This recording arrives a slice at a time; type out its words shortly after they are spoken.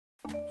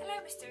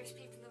Hello mysterious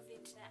people of the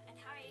internet, and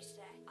how are you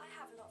today? I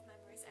have a lot of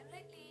memories, and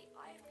lately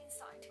I have been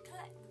starting to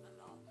collect them a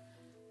lot.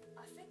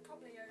 I think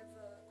probably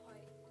over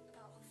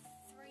about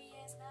 3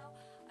 years now,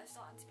 I've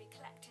started to be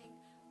collecting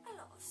a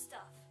lot of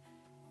stuff,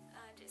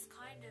 and it's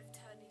kind of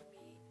turning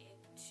me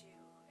into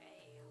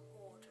a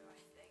hoarder,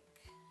 I think.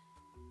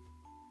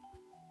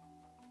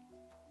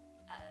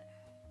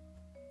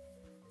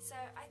 So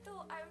I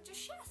thought I would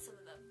just share some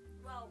of them,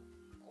 well,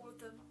 all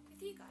of them with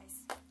you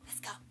guys.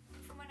 Let's go!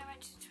 From when I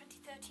went to the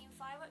 2013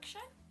 fireworks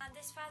show, and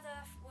this feather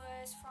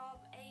was from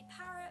a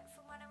parrot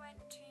from when I went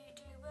to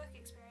do a work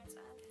experience,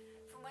 and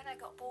from when I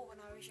got bored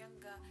when I was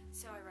younger,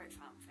 so I wrote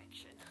fan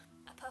fiction.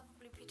 A purple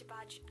Blue Peter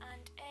badge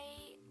and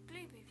a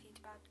blue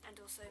Peter badge, and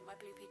also my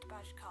blue Peter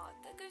badge card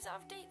that goes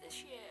out of date this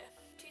year.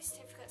 2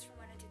 certificates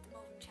from when I did the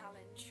Malvern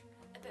Challenge,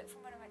 a book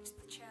from when I went to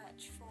the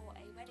church for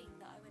a wedding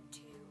that I went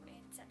to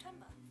in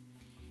September.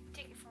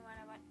 Ticket from when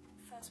I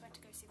first went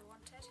to go see The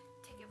Wanted,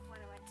 ticket from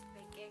when I went to the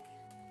big gig,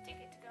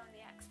 ticket to go on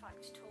the X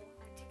Factor tour,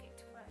 and ticket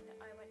to when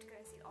I went to go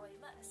and see Ollie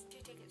Murs.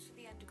 2 tickets for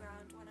the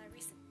Underground when I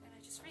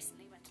just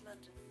recently went to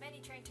London. Many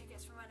train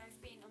tickets from when I've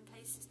been on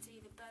places to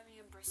either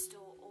Birmingham,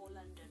 Bristol or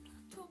London.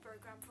 Tour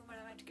programme from when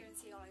I went to go and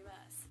see Ollie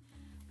Murs.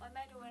 My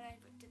medal when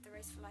I did the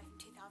Race for Life in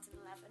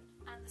 2011,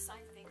 and the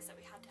signed things that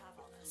we had to have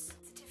on us.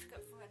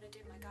 Certificate from when I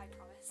did my guide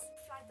promise.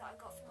 Flag that I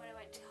got from when I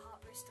went to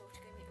Heart Bristol to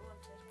go meet The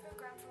Wanted.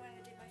 Programme from when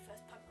I did my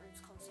first Pump Rooms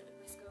concert with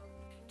MissKawaiiGirl.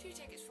 2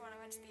 tickets from when I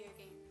went to the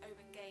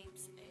Open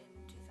Games in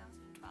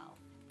 2012.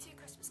 2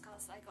 Christmas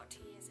cards that I got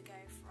 2 years ago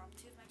from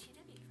 2 of my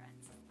TW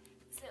friends.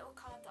 This little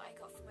card that I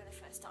got from when I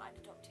first started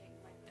adopting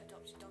my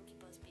adopted donkey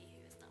Busby, who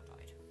has now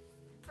died.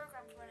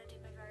 Programme from when I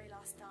did my very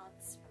last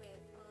dance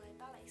with my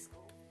ballet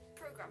school.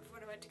 Programme for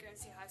when I went to go and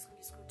see High School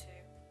Musical 2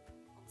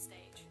 on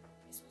stage.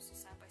 It's also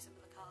sang by some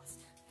of the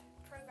cast.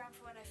 Programme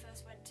for when I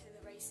first went to the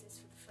races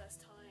for the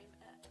first time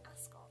at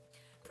Ascot.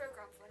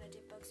 Programme for when I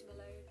did Bugsy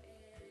Malone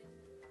in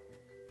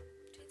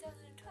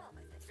 2012,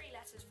 I think. 3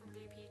 letters from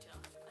Blue Peter.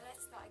 A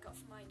letter that I got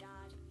from my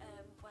dad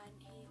when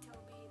he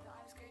told me that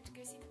I was going to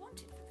go see The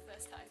Wanted for the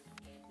first time.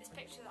 This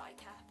picture that I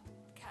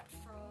kept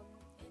from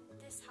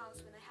in this house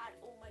when I had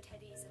all my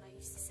teddies, and I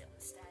used to sit on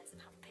the stairs and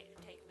have a picture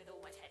taken with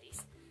all my teddies.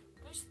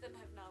 Most of them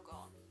have now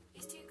gone.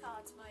 These 2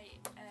 cards my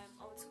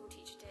old school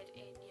teacher did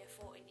in year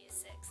 4 and year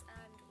 6,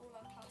 and all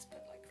our class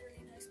put like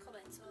really nice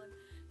comments on,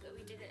 but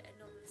we did it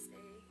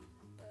anonymously,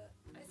 but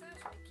I thought it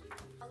was really cute.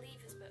 I'll leave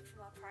this book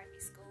from our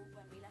primary school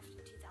when we left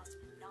in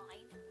 2009.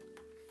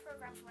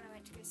 Programme for when I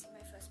went to go see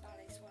my first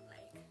ballet, Swan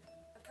Lake.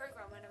 A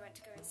programme when I went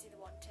to go and see The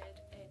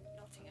Wanted in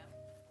Nottingham.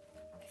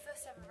 My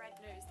first ever red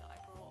nose that I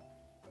brought.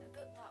 A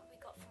book that we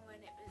got from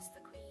when it was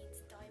the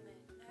Queen's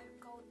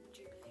Golden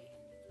Jubilee.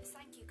 This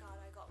thank you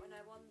card I got when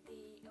I won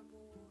the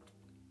award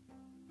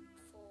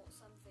for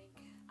something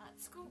at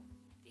school.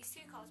 These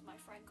 2 cards my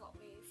friend got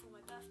me for my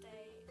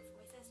birthday, for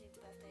my 13th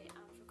birthday,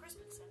 and for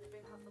Christmas, and they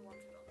both have the one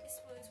for them. This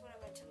was when I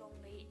went to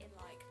Longley in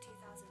like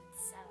 2007,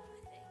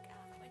 I think.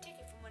 My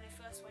ticket from when I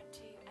first went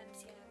to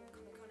MCM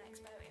Comic Con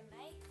Expo in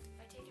May.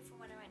 My ticket from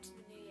when I went to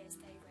the New Year's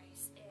Day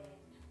race in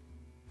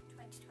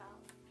 2012.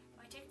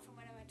 My ticket from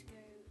when I went to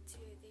go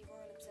to the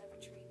Royal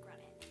Observatory in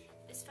Granite.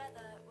 This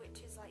feather,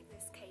 which is like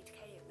this K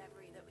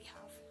memory that we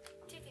have.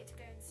 Ticket to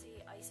go and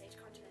see Ice Age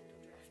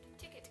Continental Drift.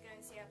 Ticket to go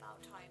and see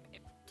About Time.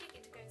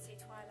 Ticket to go and see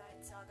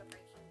Twilight Saga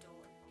Breaking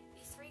Dawn.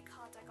 These 3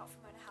 cards I got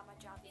from when I had my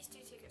job. These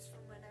 2 tickets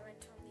from when I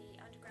went on the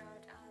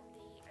Underground and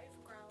the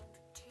Overground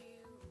to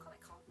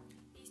Comic Con.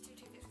 These 2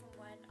 tickets from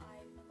when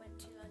I went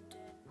to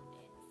London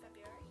in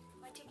February.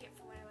 My ticket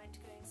from when I went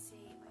to go and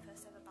see my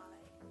first ever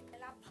ballet. A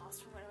lamp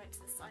pass from when I went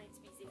to the Science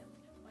Museum.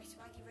 My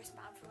swaggy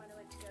wristband from when I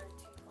went to go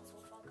to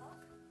Cotswold Farm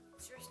Park.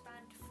 This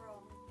wristband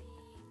from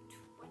the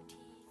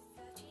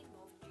 2013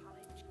 Malvern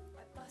Challenge.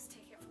 My bus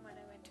ticket from when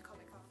I went to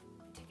Comic Con.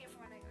 My ticket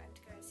from when I went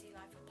to go and see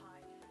Life of Pi.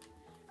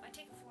 My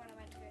ticket from when I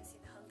went to go and see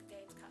the Hunger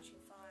Games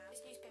Catching Fire.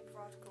 This newspaper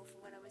article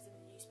from when I was in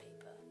the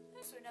newspaper.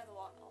 There's also another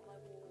one on my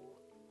wall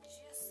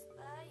just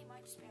there. You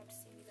might just be able to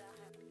see me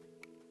there.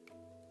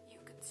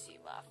 You can see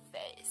my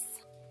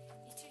face.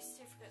 These 2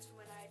 certificates from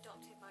when I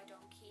adopted my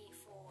donkey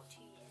for 2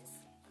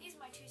 years. These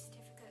are my 2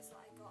 certificates that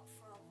I got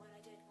from when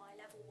I did my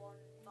level 1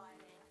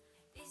 violin.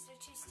 These are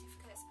 2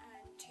 certificates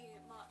and 2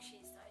 mark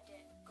sheets that I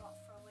got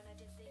from when I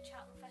did the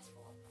Cheltenham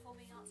Festival of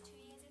Performing Arts 2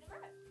 years in a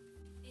row.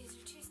 These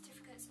are 2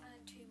 certificates and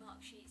 2 mark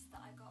sheets that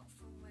I got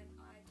from when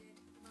I did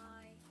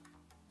my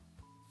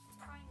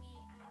primary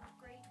and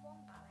grade 1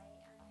 ballet,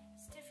 and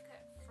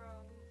certificate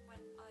from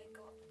when I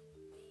got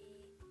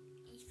the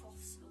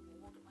Ethos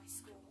Award at my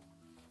school.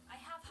 I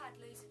have had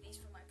loads of these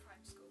from my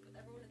primary school, but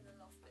they're all in the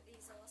loft, but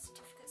these are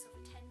certificates of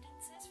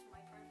attendances from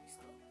my primary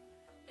school.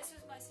 This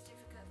was my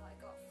certificate that I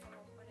got from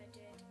when I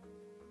did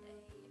a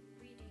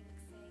reading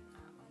thing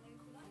at my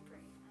local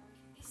library.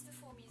 These are the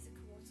 4 music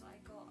awards that I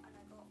got, and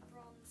I got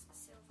bronze,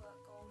 silver,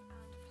 gold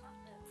and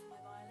platinum for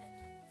my violin.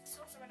 This is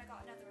also when I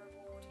got another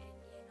award in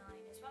year 9,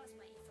 as well as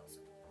my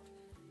Ethos Award,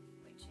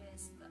 which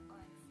is that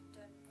I've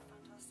done a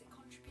fantastic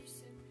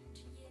contribution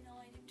to year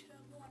 9 in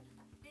term 1.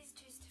 These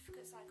 2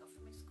 certificates I got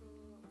from my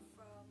school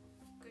from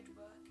good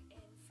work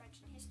in French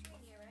and history.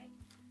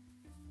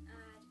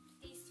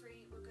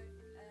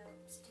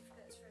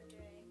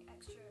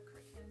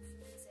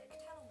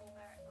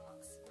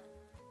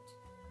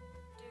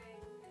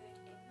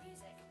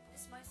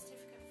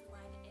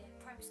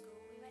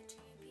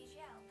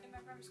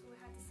 primary school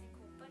we had this thing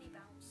called Bunny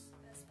Bounce,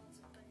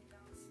 sponsored Bunny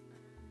Bounce,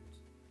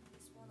 and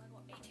this one I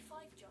got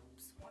 85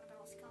 jumps on a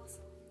bouncy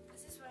castle.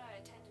 This is when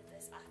I attended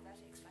this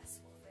athletics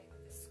festival thing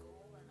with this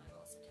school, and I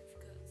got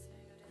certificates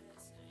saying I did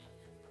this.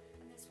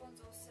 And this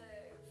one's also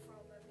from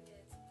when we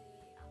did the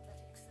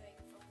athletics thing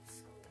from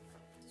this school.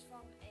 This is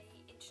from a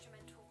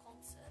instrumental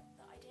concert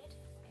that I did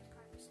in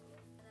primary school.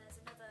 And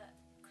there's another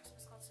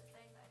Christmas concert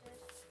thing that I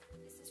did.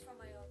 This is from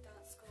my old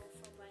dance school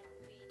from when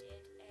we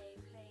did a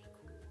play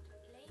called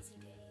Lazy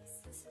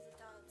Days. This is a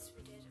dance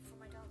we did from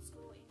my dance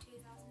school in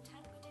 2010.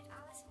 We did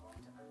Alice in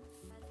Wonderland.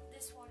 And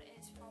this one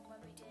is from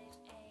when we did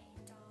a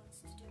dance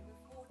to do with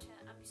water,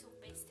 and we sort of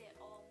based it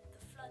on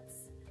the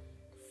floods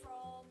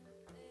from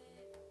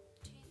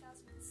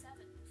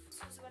 2007.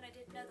 So when I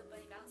did another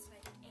bunny bounce, I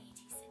did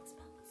 86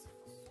 bounces.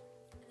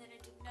 And then I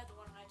did another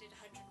one and I did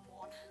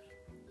 101.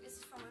 This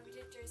is from when we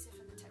did Joseph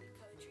and the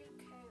Technicolor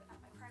Dreamcoat at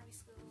my primary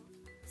school.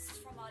 This is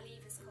from our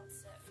Leavers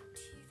concert from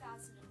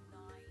 2009.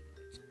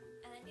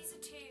 And then these are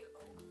two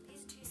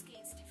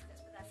skiing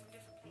certificates, but they're from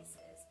different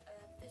places.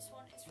 This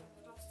one is from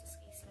the Gloucester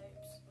ski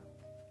slopes,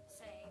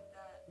 saying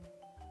that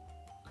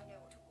I know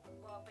what to,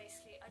 well,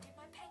 basically I did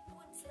my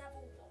penguins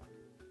level 1.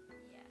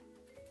 Yeah.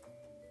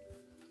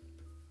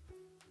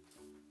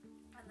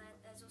 And then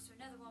there's also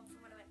another one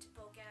from when I went to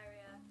Bulgaria